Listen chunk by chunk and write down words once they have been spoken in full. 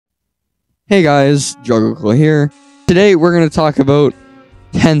Hey guys, Juggleclaw here. Today we're going to talk about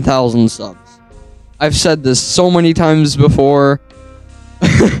 10,000 subs. I've said this so many times before.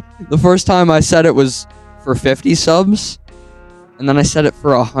 The first time I said it was for 50 subs. And then I said it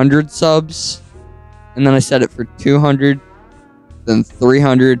for 100 subs. And then I said it for 200. Then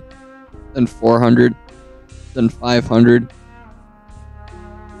 300. Then 400. Then 500.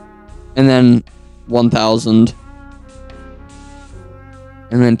 And then 1,000.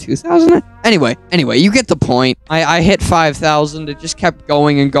 And then 2,000? Anyway, you get the point. I hit 5,000. It just kept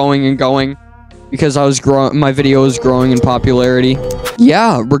going and going and going. Because I was growing, my video was growing in popularity.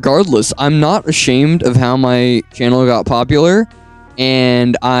 Yeah, regardless, I'm not ashamed of how my channel got popular.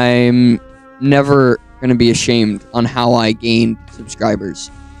 And I'm never gonna be ashamed on how I gained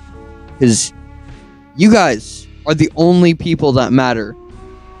subscribers. Because you guys are the only people that matter.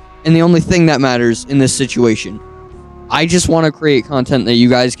 And the only thing that matters in this situation. I just want to create content that you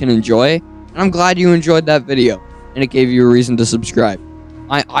guys can enjoy, and I'm glad you enjoyed that video, and it gave you a reason to subscribe.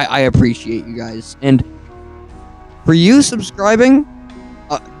 I appreciate you guys, and for you subscribing,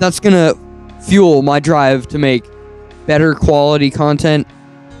 that's gonna fuel my drive to make better quality content,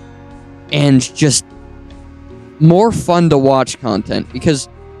 and just more fun to watch content, because,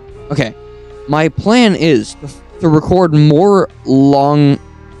 okay, my plan is to record more long,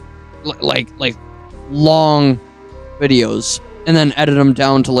 like long videos and then edit them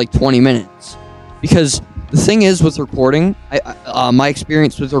down to like 20 minutes, because the thing is with recording, my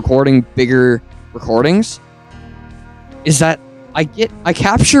experience with recording bigger recordings is that I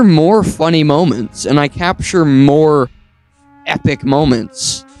capture more funny moments and I capture more epic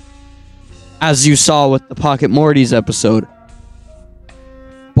moments, as you saw with the Pocket Mortys episode.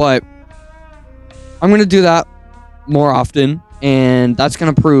 But I'm gonna do that more often, and that's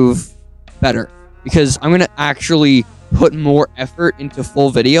gonna prove better. Because I'm going to actually put more effort into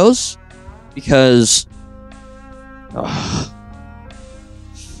full videos. Because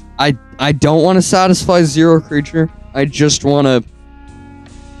I don't want to satisfy Zero Creature. I just want to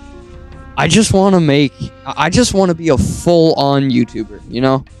be a full-on YouTuber, you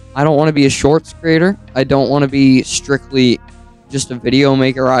know? I don't want to be a shorts creator. I don't want to be strictly just a video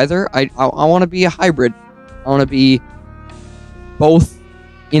maker either. I want to be a hybrid. I want to be both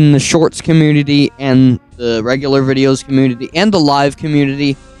in the shorts community and the regular videos community and the live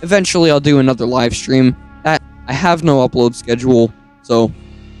community. Eventually I'll do another live stream. That I have no upload schedule, so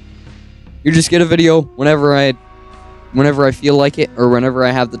you just get a video whenever I feel like it, or whenever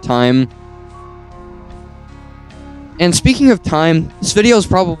I have the time. And speaking of time, this video is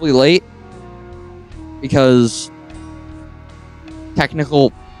probably late because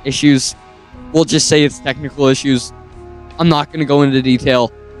technical issues. We'll just say it's technical issues. I'm not going to go into detail.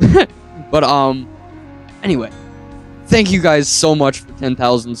 But anyway, thank you guys so much for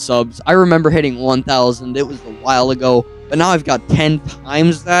 10,000 subs. I remember hitting 1,000. It was a while ago, but now I've got 10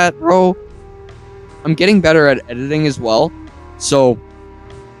 times that, bro. I'm getting better at editing as well, so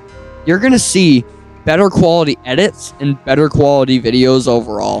you're gonna see better quality edits and better quality videos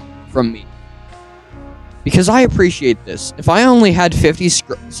overall from me, because I appreciate this. If I only had 50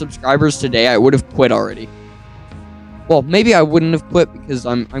 subscribers today, I would have quit already. Well, maybe I wouldn't have quit, because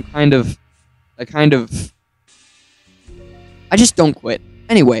I just don't quit.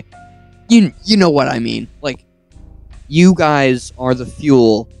 Anyway, you know what I mean. Like, you guys are the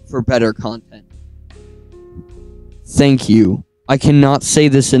fuel for better content. Thank you. I cannot say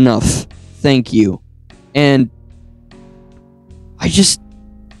this enough. Thank you. And I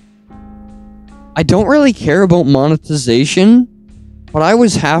don't really care about monetization, but I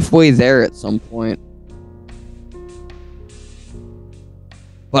was halfway there at some point.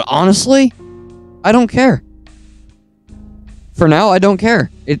 But honestly, I don't care. For now, I don't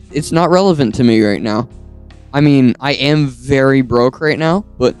care. It's not relevant to me right now. I mean, I am very broke right now,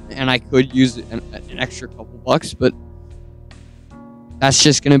 and I could use an extra couple bucks, but that's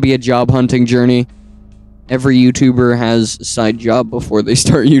just going to be a job hunting journey. Every YouTuber has a side job before they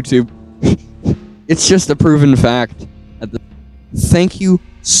start YouTube. It's just a proven fact. Thank you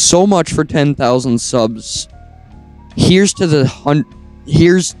so much for 10,000 subs. Here's to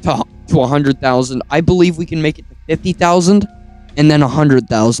 100,000. I believe we can make it to 50,000 and then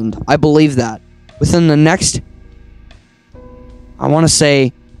 100,000. I believe that within the next, I want to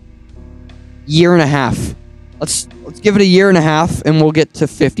say, year and a half. Let's give it a year and a half, and we'll get to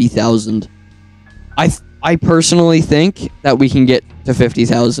 50,000. I personally think that we can get to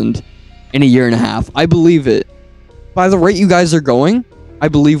 50,000 in a year and a half. I believe it. By the rate you guys are going, I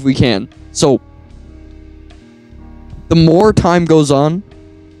believe we can. So the more time goes on,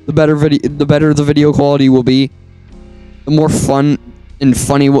 the better the video quality will be. The more fun and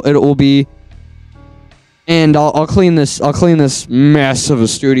funny it will be. And I'll clean this mess of a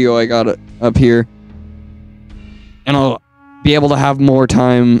studio I got up here. And I'll be able to have more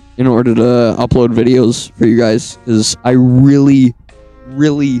time in order to upload videos for you guys, because I really,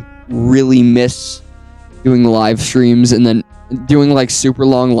 really, really miss doing live streams and then doing like super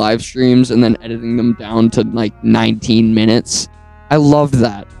long live streams and then editing them down to like 19 minutes. I loved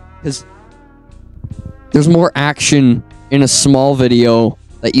that because there's more action in a small video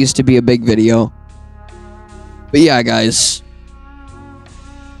that used to be a big video. But yeah, guys,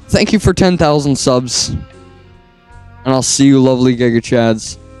 thank you for 10,000 subs. And I'll see you lovely Giga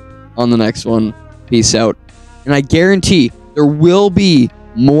Chads on the next one. Peace out. And I guarantee there will be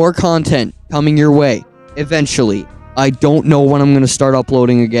more content coming your way eventually. I don't know when I'm going to start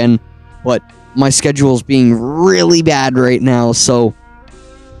uploading again, but my schedule is being really bad right now, so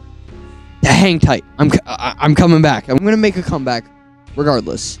hang tight. I'm coming back. I'm going to make a comeback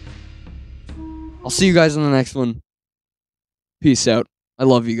regardless. I'll see you guys on the next one. Peace out. I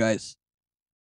love you guys.